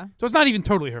that. Yeah. So it's not even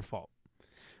totally her fault.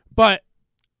 But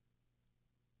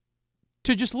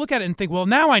to just look at it and think, well,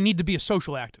 now I need to be a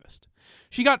social activist.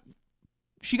 She got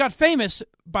famous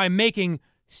by making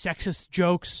sexist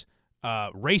jokes,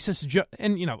 racist jokes,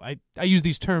 and I use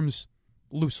these terms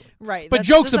loosely. Right. But That's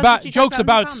jokes what about she talks in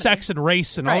comedy. sex and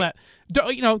race and all Right.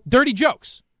 that. Dirty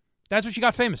jokes. That's what she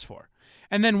got famous for.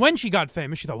 And then when she got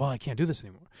famous, she thought, well, I can't do this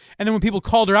anymore. And then when people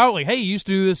called her out, like, hey, you used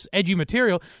to do this edgy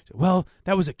material, she said, well,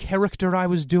 that was a character I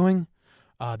was doing.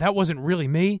 That wasn't really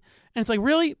me. And it's like,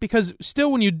 really? Because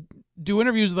still when you do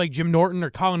interviews with like Jim Norton or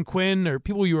Colin Quinn or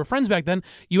people you were friends back then,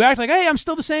 you act like, hey, I'm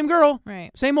still the same girl. Right.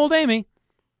 Same old Amy.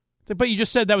 It's like, but you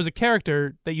just said that was a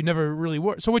character that you never really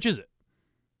were. So which is it?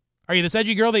 Are you this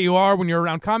edgy girl that you are when you're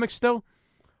around comics still?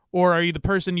 Or are you the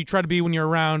person you try to be when you're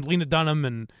around Lena Dunham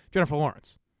and Jennifer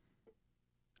Lawrence?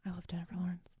 I love Jennifer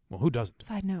Lawrence. Well, who doesn't?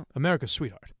 Side note. America's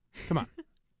sweetheart. Come on.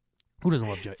 Who doesn't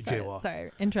love J Law?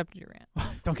 Sorry, interrupted your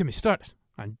rant. Don't get me started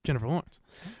on Jennifer Lawrence.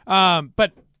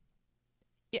 But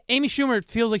Amy Schumer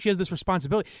feels like she has this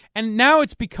responsibility, and now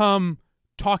it's become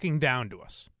talking down to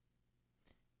us.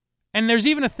 And there's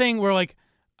even a thing where like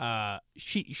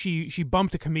she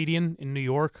bumped a comedian in New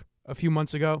York a few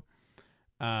months ago,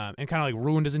 and kind of like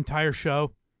ruined his entire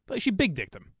show. Like she big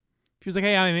dicked him. She was like,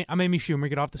 "Hey, I'm Amy Schumer.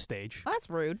 Get off the stage." Oh, that's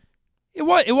rude. It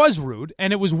was rude,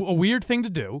 and it was a weird thing to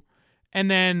do.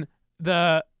 And then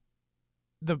the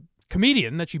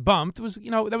comedian that she bumped was,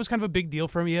 that was kind of a big deal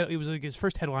for him. It was like his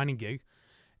first headlining gig,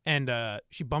 and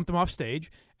she bumped him off stage,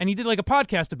 and he did like a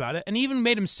podcast about it, and he even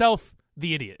made himself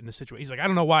the idiot in the situation. He's like, "I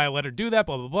don't know why I let her do that,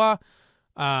 blah blah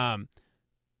blah."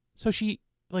 So she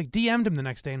like DM'd him the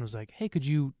next day and was like, "Hey, could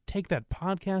you take that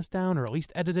podcast down or at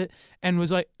least edit it?" And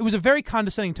was like, it was a very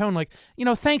condescending tone, like,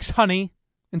 "Thanks, honey,"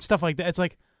 and stuff like that. It's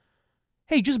like,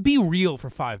 hey, just be real for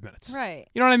 5 minutes. Right.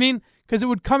 You know what I mean? Because it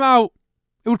would come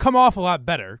off a lot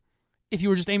better if you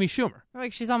were just Amy Schumer.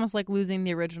 Like she's almost like losing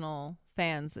the original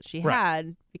fans that she Right.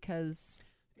 had because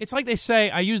It's like they say,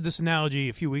 I used this analogy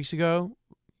a few weeks ago.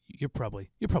 You're probably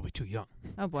too young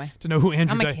oh boy. to know who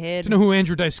Andrew I'm a kid. to know who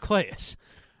Andrew Dice Clay is.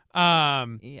 Yeah,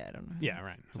 I don't know. Yeah,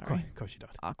 right. Sorry. Of course you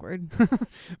don't. Awkward.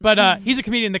 But he's a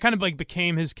comedian that kind of like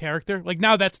became his character. Like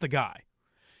now that's the guy.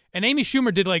 And Amy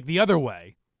Schumer did like the other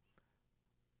way,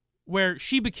 where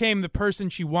she became the person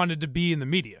she wanted to be in the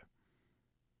media.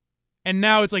 And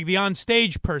now it's like the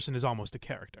on-stage person is almost a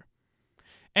character.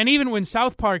 And even when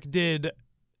South Park did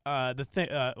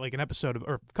like an episode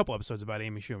or a couple episodes about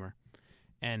Amy Schumer,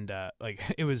 and like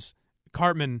it was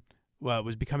Cartman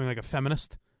was becoming like a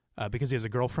feminist because he has a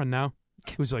girlfriend now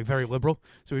who's like very liberal,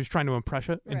 so he was trying to impress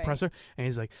her, and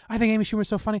he's like, "I think Amy Schumer's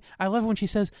so funny. I love when she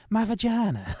says my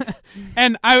vagina."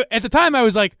 And at the time I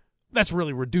was like, that's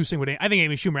really reducing what I think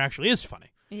Amy Schumer actually is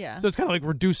funny. Yeah. So it's kind of like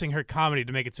reducing her comedy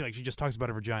to make it seem like she just talks about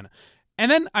her vagina. And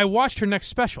then I watched her next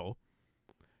special,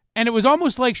 and it was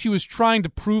almost like she was trying to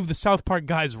prove the South Park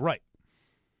guys right.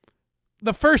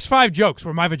 The first 5 jokes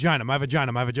were my vagina, my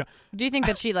vagina, my vagina. Do you think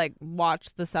that she like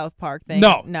watched the South Park thing?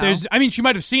 No. No. She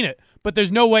might have seen it, but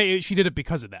there's no way she did it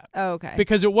because of that. Oh, okay.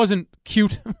 Because it wasn't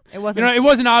cute. It wasn't. It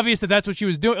wasn't obvious that that's what she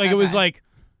was doing. Like it was Okay. like,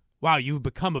 wow, you've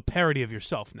become a parody of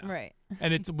yourself now. Right.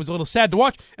 And it was a little sad to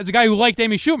watch as a guy who liked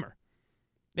Amy Schumer.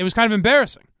 It was kind of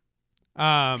embarrassing.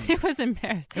 It was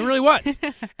embarrassing. It really was.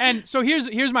 And so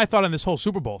here's my thought on this whole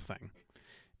Super Bowl thing.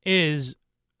 Is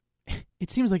it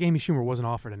seems like Amy Schumer wasn't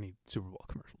offered any Super Bowl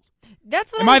commercials.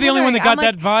 That's what Am I the only one that got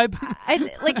wondering. that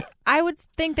vibe? I would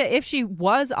think that if she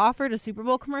was offered a Super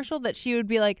Bowl commercial, that she would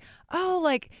be like, oh,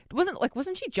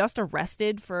 wasn't she just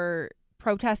arrested for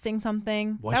protesting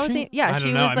something? Was that she? Yeah, I she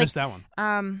don't know. was I like, missed that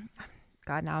one.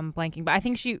 God, now I'm blanking, but I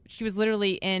think she was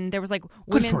literally there was like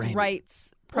Good for women's Amy.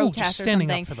 rights Oh, just protests or standing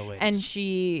something, up for the ladies. and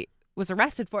she was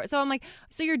arrested for it. So I'm like,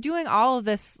 so you're doing all of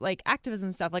this like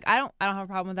activism stuff. Like I don't have a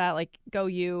problem with that. Like go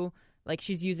you. Like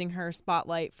she's using her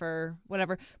spotlight for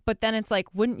whatever. But then it's like,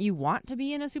 wouldn't you want to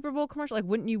be in a Super Bowl commercial? Like,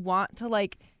 wouldn't you want to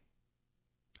like,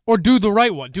 Or do the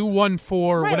right one. Do one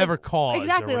for Right, whatever cause. or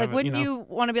exactly? whatever, Like, wouldn't you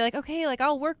want to be like, okay, like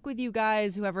I'll work with you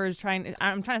guys, whoever is trying.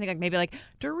 I'm trying to think like maybe like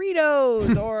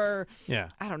Doritos or Yeah.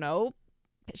 I don't know.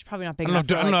 It's probably not big I enough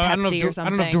don't for know. like I don't know. Pepsi or I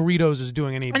something. don't know if Doritos is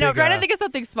doing any. I know. I'm big, trying to think of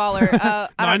something smaller. I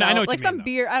I don't know. know what Like you some mean, though.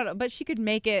 beer. I don't know. But she could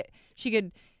make it. She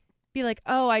could be like,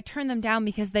 oh, I turned them down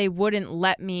because they wouldn't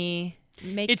let me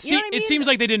make. It you know what I mean? seems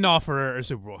like they didn't offer her a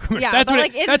Super Bowl commercial. Yeah, that's but,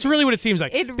 what like, that's really what it seems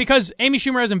like. it- Because Amy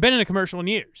Schumer hasn't been in a commercial in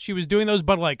years. She was doing those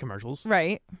Bud Light commercials,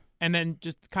 right. and then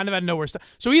just kind of out of nowhere.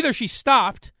 So either she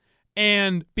stopped,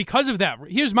 and because of that,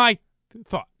 here's my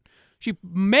thought: she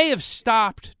may have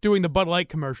stopped doing the Bud Light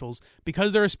commercials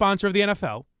because they're a sponsor of the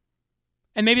NFL,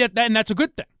 and maybe and that's a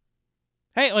good thing.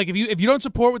 Hey, like if you don't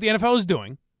support what the NFL is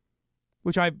doing,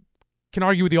 which I can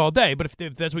argue with you all day, but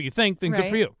if that's what you think, then good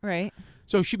for you. Right.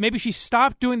 So maybe she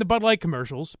stopped doing the Bud Light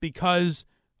commercials because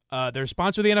they're a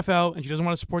sponsor of the NFL and she doesn't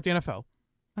want to support the NFL.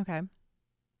 Okay.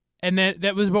 And then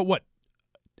that was about what,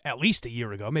 at least a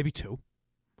year ago, maybe 2.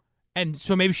 And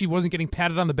so maybe she wasn't getting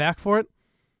patted on the back for it.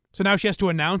 So now she has to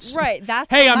announce, Right. That's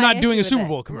hey, I'm my not doing a issue Super with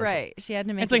Bowl it. commercial. Right. She had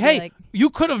to make And it's it like, be hey, you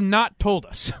could have not told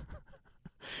us.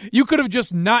 You could have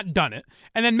just not done it.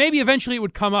 And then maybe eventually it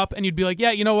would come up and you'd be like,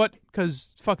 yeah, you know what?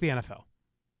 Because fuck the NFL.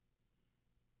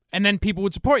 And then people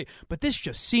would support you. But this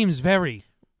just seems very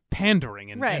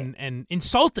pandering and, Right. and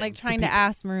insulting. like trying to people.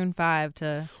 ask Maroon 5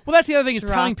 to Well, that's the other thing is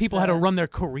drop telling people how to the- run their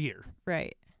career.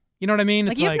 right. You know what I mean?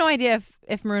 Like It's you have no idea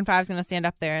if Maroon 5 is going to stand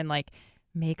up there and like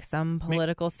make some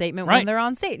political statement right. when they're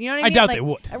on stage. You know what I I mean? doubt Like, they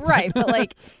would. Right, but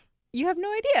like you have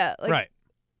no idea. Like, right.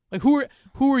 Like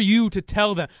who are you to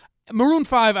tell them? Maroon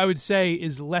 5, I would say,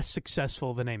 is less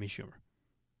successful than Amy Schumer.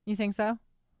 You think so?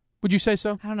 Would you say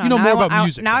so? I don't know. You know now more about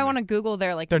music. Now than I me. want to Google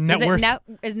their Their net worth.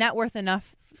 Is net worth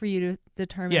enough for you to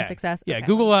determine success? Yeah, Okay.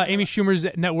 Google Amy Schumer's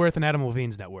net worth and Adam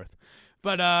Levine's net worth.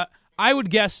 But I would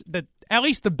guess that at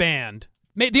least the band,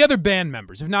 the other band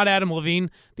members, if not Adam Levine,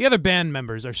 the other band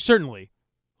members are certainly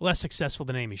less successful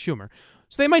than Amy Schumer.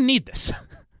 So they might need this.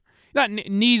 Not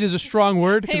need is a strong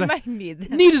word. They might need this.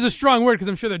 Need is a strong word because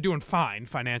I'm sure they're doing fine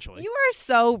financially. You are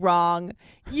so wrong.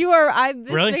 You are. This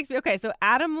Really? makes me okay. So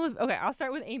Okay, I'll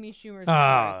start with Amy Schumer's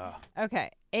net worth. Okay,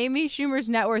 Amy Schumer's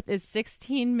net worth is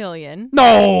 $16 million.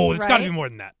 No, it's got to Right? be more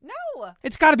than that. No,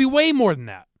 It's got to be way more than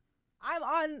that. I'm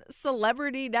on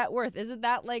Celebrity Net Worth. Isn't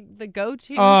that like the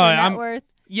go-to for I'm- net worth?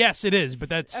 Yes, it is, but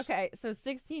that's Okay, so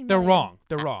 16 million. they're wrong.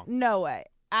 They're wrong. No way.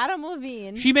 Adam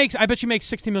Levine. I bet she makes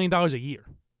 $60 million a year.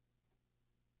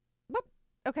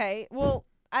 Okay, well,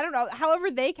 I don't know.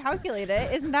 However they calculate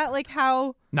it, isn't that like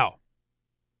how No.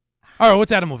 All right,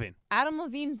 what's Adam Levine? Adam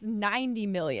Levine's 90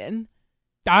 million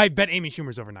I bet Amy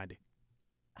Schumer's over 90.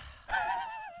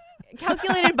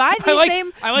 calculated by the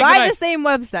the same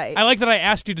website. I like that I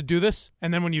asked you to do this,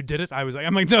 and then when you did it, I'm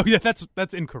like, no, yeah,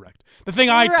 that's incorrect. The thing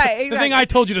I Right, the thing I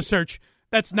told you to search,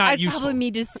 that's not That's useful. probably me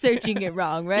just searching it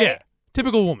wrong, right? Yeah,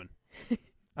 typical woman.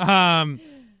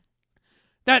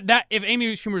 That if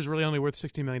Amy Schumer is really only worth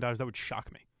 $16 million, that would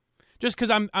shock me. Just because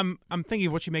I'm thinking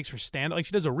of what she makes for stand up, like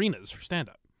she does arenas for stand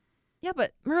up. Yeah,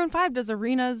 but Maroon 5 does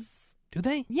arenas. Do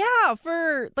they? Yeah,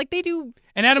 for like they do.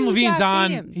 And Adam huge Levine's ass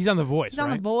on. stadiums. He's on The Voice, He's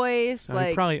right? on The Voice. So he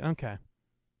like probably okay.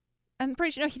 I'm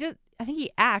pretty sure. No, he did. I think he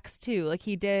acts too. Like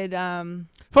he did.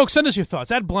 Folks, send us your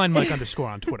thoughts at blindmike_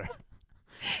 on Twitter.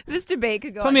 This debate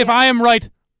could go. Tell on. me if Yeah. I am right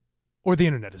or the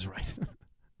internet is right.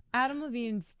 Adam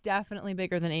Levine's definitely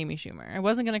bigger than Amy Schumer. I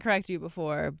wasn't going to correct you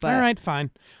before, but All right,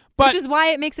 fine. But which is why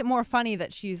it makes it more funny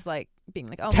that she's like being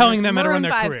like, oh, telling them how to run Maroon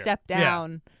their 5 career. step Yeah.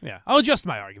 down. yeah, I'll adjust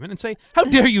my argument and say, how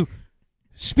dare you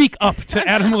speak up to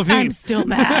Adam Levine? I'm still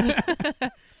mad.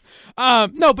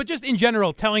 No, but just in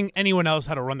general, telling anyone else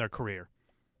how to run their career,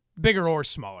 bigger or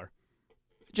smaller.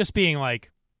 Just being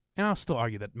like, and I'll still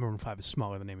argue that Maroon 5 is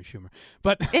smaller than Amy Schumer,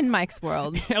 but In Mike's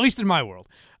world. at least in my world,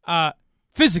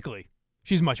 physically,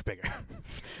 she's much bigger.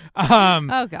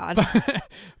 Oh God.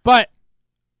 But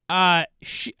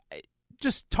she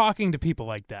just talking to people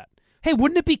like that. Hey,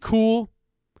 wouldn't it be cool?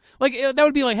 Like that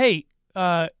would be like, hey,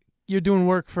 you're doing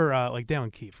work for like Dale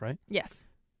and Keefe, right? Yes.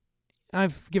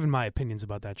 I've given my opinions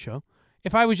about that show.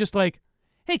 If I was just like,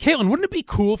 hey, Caitlin, wouldn't it be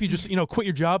cool if you just quit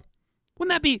your job?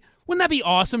 Wouldn't that be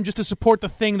awesome just to support the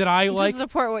thing that I like? Just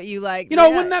support what you like.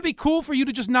 Wouldn't that be cool for you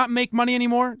to just not make money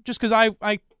anymore just because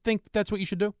I think that's what you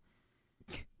should do?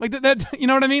 Like that, you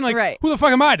know what I mean? Like, Right. who the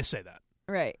fuck am I to say that?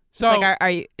 Right. So- So like, are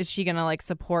you? Is she gonna like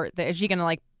support? Is she gonna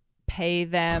like pay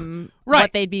them Right.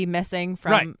 what they'd be missing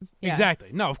from? Right. Yeah. Exactly.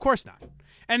 No, of course not.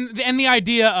 And the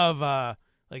idea of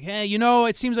like, hey,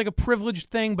 it seems like a privileged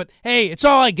thing, but hey, it's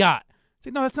all I got. It's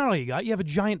like, no, that's not all you got. You have a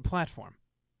giant platform.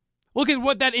 Look at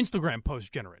what that Instagram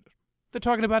post generated. They're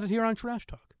talking about it here on Trash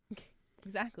Talk.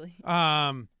 Exactly.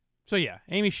 So yeah,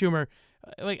 Amy Schumer.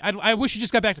 I wish she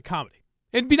just got back to comedy.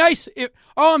 It'd be nice if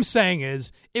all I'm saying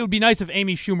is it would be nice if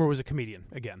Amy Schumer was a comedian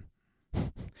again.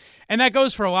 And that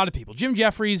goes for a lot of people. Jim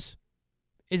Jeffries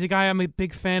is a guy I'm a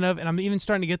big fan of, and I'm even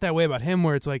starting to get that way about him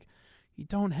where it's like, you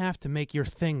don't have to make your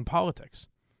thing politics.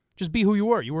 Just be who you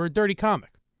were. You were a dirty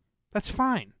comic. That's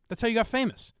fine. That's how you got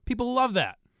famous. People love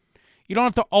that. You don't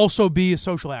have to also be a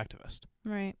social activist.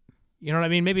 Right. You know what I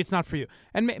mean? Maybe it's not for you.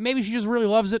 And maybe she just really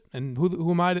loves it, and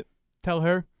who am I to tell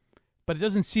her? But it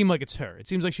doesn't seem like it's her. It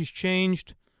seems like she's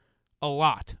changed a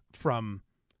lot from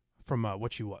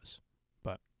what she was.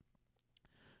 But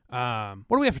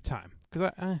what do we have for time?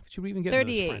 Because should we even get into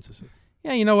 38. this Francesa?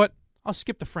 Yeah, you know what? I'll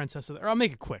skip the Francesa, or I'll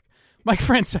make it quick. Mike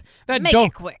Francesa. Make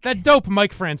it quick. That dope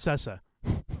Mike Francesa.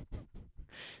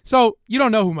 So you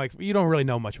don't know you don't really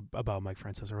know much about Mike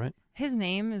Francesa, right? His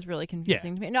name is really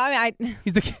confusing to me. No, I mean,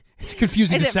 It's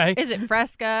confusing to say. Is it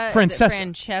Fresca? Francesa. Is it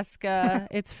Francesca?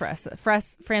 It's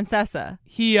Francesa.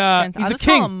 He's I'll the just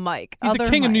call king. him Mike. He's the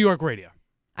Other king of Mike. New York radio.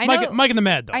 I know. Mike and the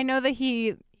Mad Dog. I know that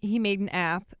he made an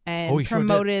app and he sure did.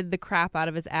 promoted the crap out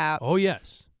of his app. Oh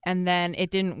yes. And then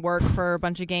it didn't work for a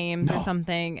bunch of games No. or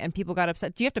something, and people got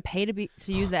upset. Do you have to pay to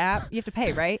use the app? You have to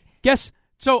pay, right? Guess.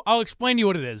 So I'll explain to you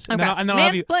what it is, and Okay. then I'll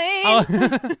have you.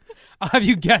 Mansplain! I'll have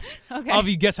you guess. Okay. I'll have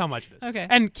you guess how much it is. Okay.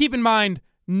 And keep in mind,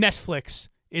 Netflix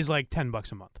is like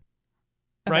 $10 a month.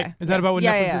 Right? Okay. Is that about what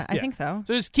yeah, Netflix yeah, is? I think so.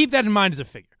 So just keep that in mind as a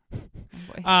figure.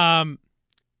 Oh, boy.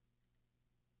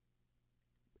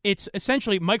 It's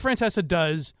essentially Mike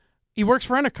Francesa he works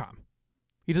for Entercom.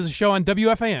 He does a show on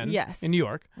WFAN Yes. in New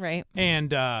York. Right.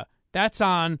 And that's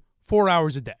on 4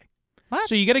 hours a day. What?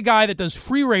 So you get a guy that does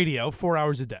free radio 4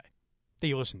 hours a day that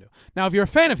you listen to. Now, if you're a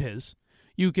fan of his,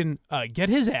 you can get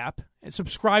his app and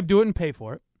subscribe to it and pay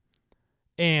for it.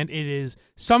 And it is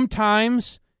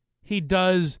sometimes he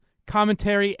does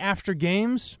commentary after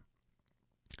games,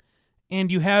 and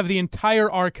you have the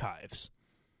entire archives.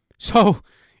 So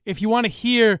if you want to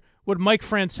hear what Mike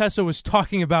Francesa was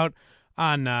talking about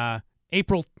on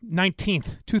April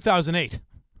 19th, 2008,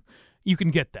 you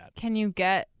can get that. Can you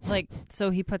get, like,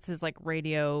 so he puts his, like,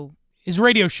 radio... His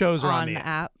radio shows are on the the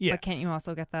app? Yeah. But can't you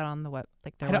also get that on the their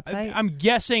website? I'm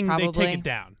guessing they Probably. take it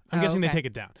down. I'm guessing they take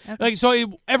it down. Okay. Like,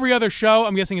 so every other show,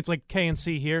 I'm guessing it's like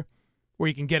KNC here, where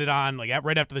you can get it on, like,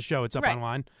 right after the show, it's up Right.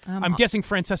 online. I'm guessing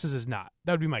Francesa's is not.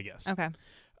 That would be my guess. Okay.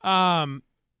 And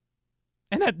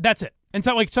that's it. And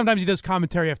so, like, sometimes he does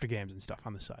commentary after games and stuff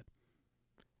on the side.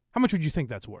 How much would you think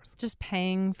that's worth? Just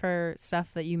paying for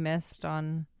stuff that you missed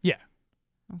on... Yeah.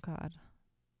 Oh, God.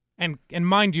 And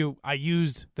mind you, I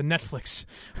used the Netflix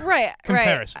Right,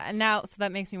 comparison. right. Now, so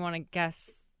that makes me want to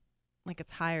guess, like,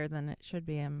 it's higher than it should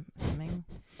be, I'm assuming.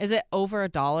 Is it over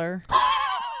 $1?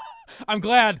 I'm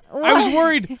glad.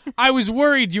 I was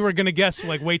worried you were going to guess,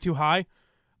 like, way too high.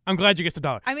 I'm glad you guessed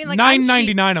 $1. I mean, like,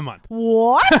 $9.99 a month.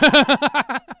 What?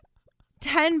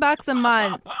 $10 a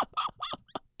month.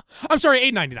 I'm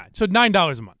sorry, $8.99. So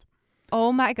 $9 a month.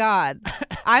 Oh my God.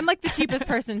 I'm like the cheapest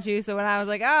person too, so when I was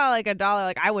like, oh, like $1,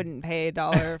 like I wouldn't pay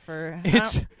 $1 for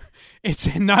It's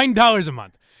 $9 a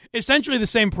month. Essentially the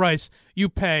same price you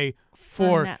pay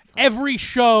for Netflix. every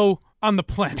show on the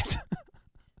planet.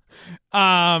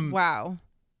 Wow.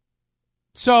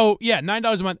 So yeah,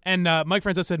 $9 a month. And Mike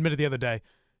Francesa admitted the other day,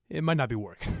 it might not be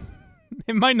work.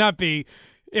 It might not be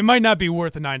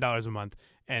worth the $9 a month.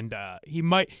 And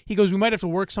he goes, we might have to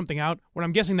work something out. What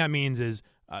I'm guessing that means is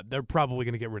they're probably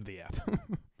going to get rid of the app.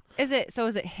 Is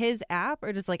it his app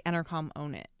or does like Entercom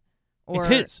own it? Or, it's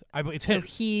his. It's so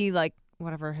his. he like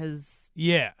whatever his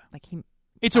Yeah. like he.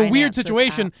 It's a weird financed this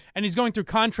situation, app. and he's going through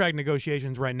contract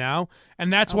negotiations right now,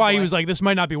 and that's why he was like, this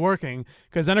might not be working,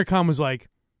 because Entercom was like,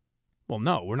 well,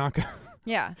 no, we're not going to.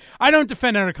 Yeah. I don't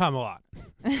defend Entercom a lot.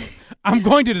 I'm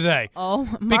going to today. Oh,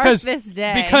 mark because, this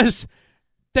day. Because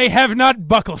they have not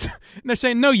buckled. And they're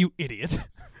saying, no, you idiot.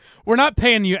 We're not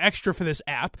paying you extra for this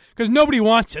app, because nobody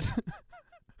wants it.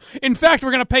 In fact, we're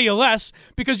going to pay you less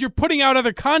because you're putting out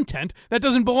other content that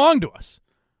doesn't belong to us.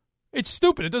 It's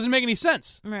stupid. It doesn't make any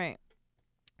sense. Right.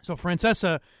 So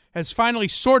Francesa has finally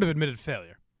sort of admitted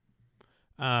failure.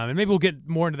 And maybe we'll get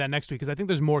more into that next week because I think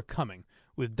there's more coming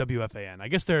with WFAN. I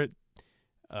guess the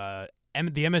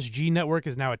MSG network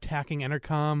is now attacking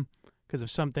Entercom because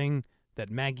of something that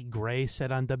Maggie Gray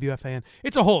said on WFAN.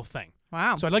 It's a whole thing.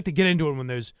 Wow. So I'd like to get into it when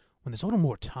there's a little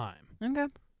more time. Okay.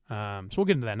 So we'll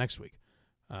get into that next week.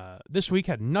 This week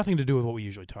had nothing to do with what we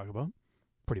usually talk about,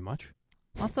 pretty much.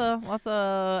 Lots of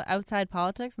outside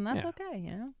politics, and that's Yeah. okay,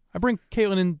 you know. I brought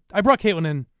Caitlin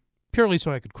in purely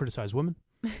so I could criticize women,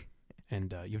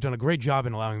 and you've done a great job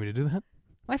in allowing me to do that.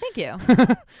 Why, thank you.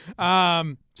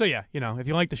 So yeah, if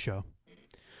you like the show,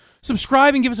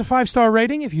 subscribe and give us a 5-star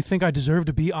rating. If you think I deserve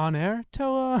to be on air,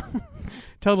 tell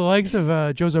the likes of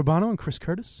Joe Zarbano and Chris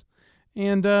Curtis.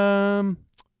 And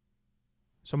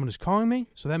someone is calling me,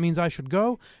 so that means I should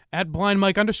go.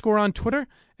 @BlindMike_ on Twitter.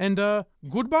 And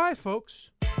goodbye,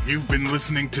 folks. You've been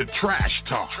listening to Trash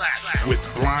Talk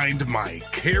with Blind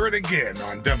Mike. Hear it again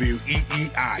on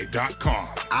WEEI.com,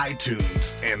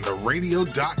 iTunes, and the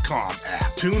radio.com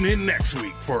app. Tune in next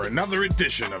week for another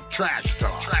edition of Trash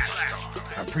Talk,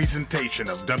 a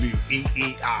presentation of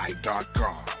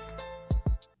WEEI.com.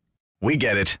 We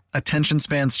get it. Attention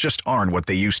spans just aren't what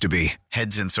they used to be.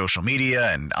 Heads in social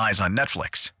media and eyes on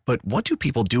Netflix. But what do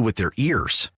people do with their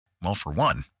ears? Well, for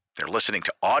one, they're listening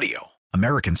to audio.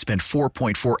 Americans spend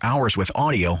 4.4 hours with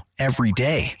audio every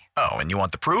day. Oh, and you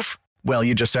want the proof? Well,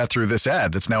 you just sat through this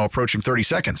ad that's now approaching 30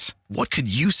 seconds. What could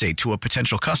you say to a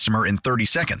potential customer in 30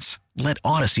 seconds? Let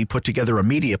Odyssey put together a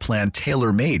media plan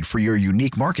tailor-made for your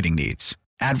unique marketing needs.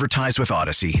 Advertise with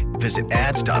Odyssey. Visit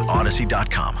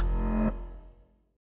ads.odyssey.com.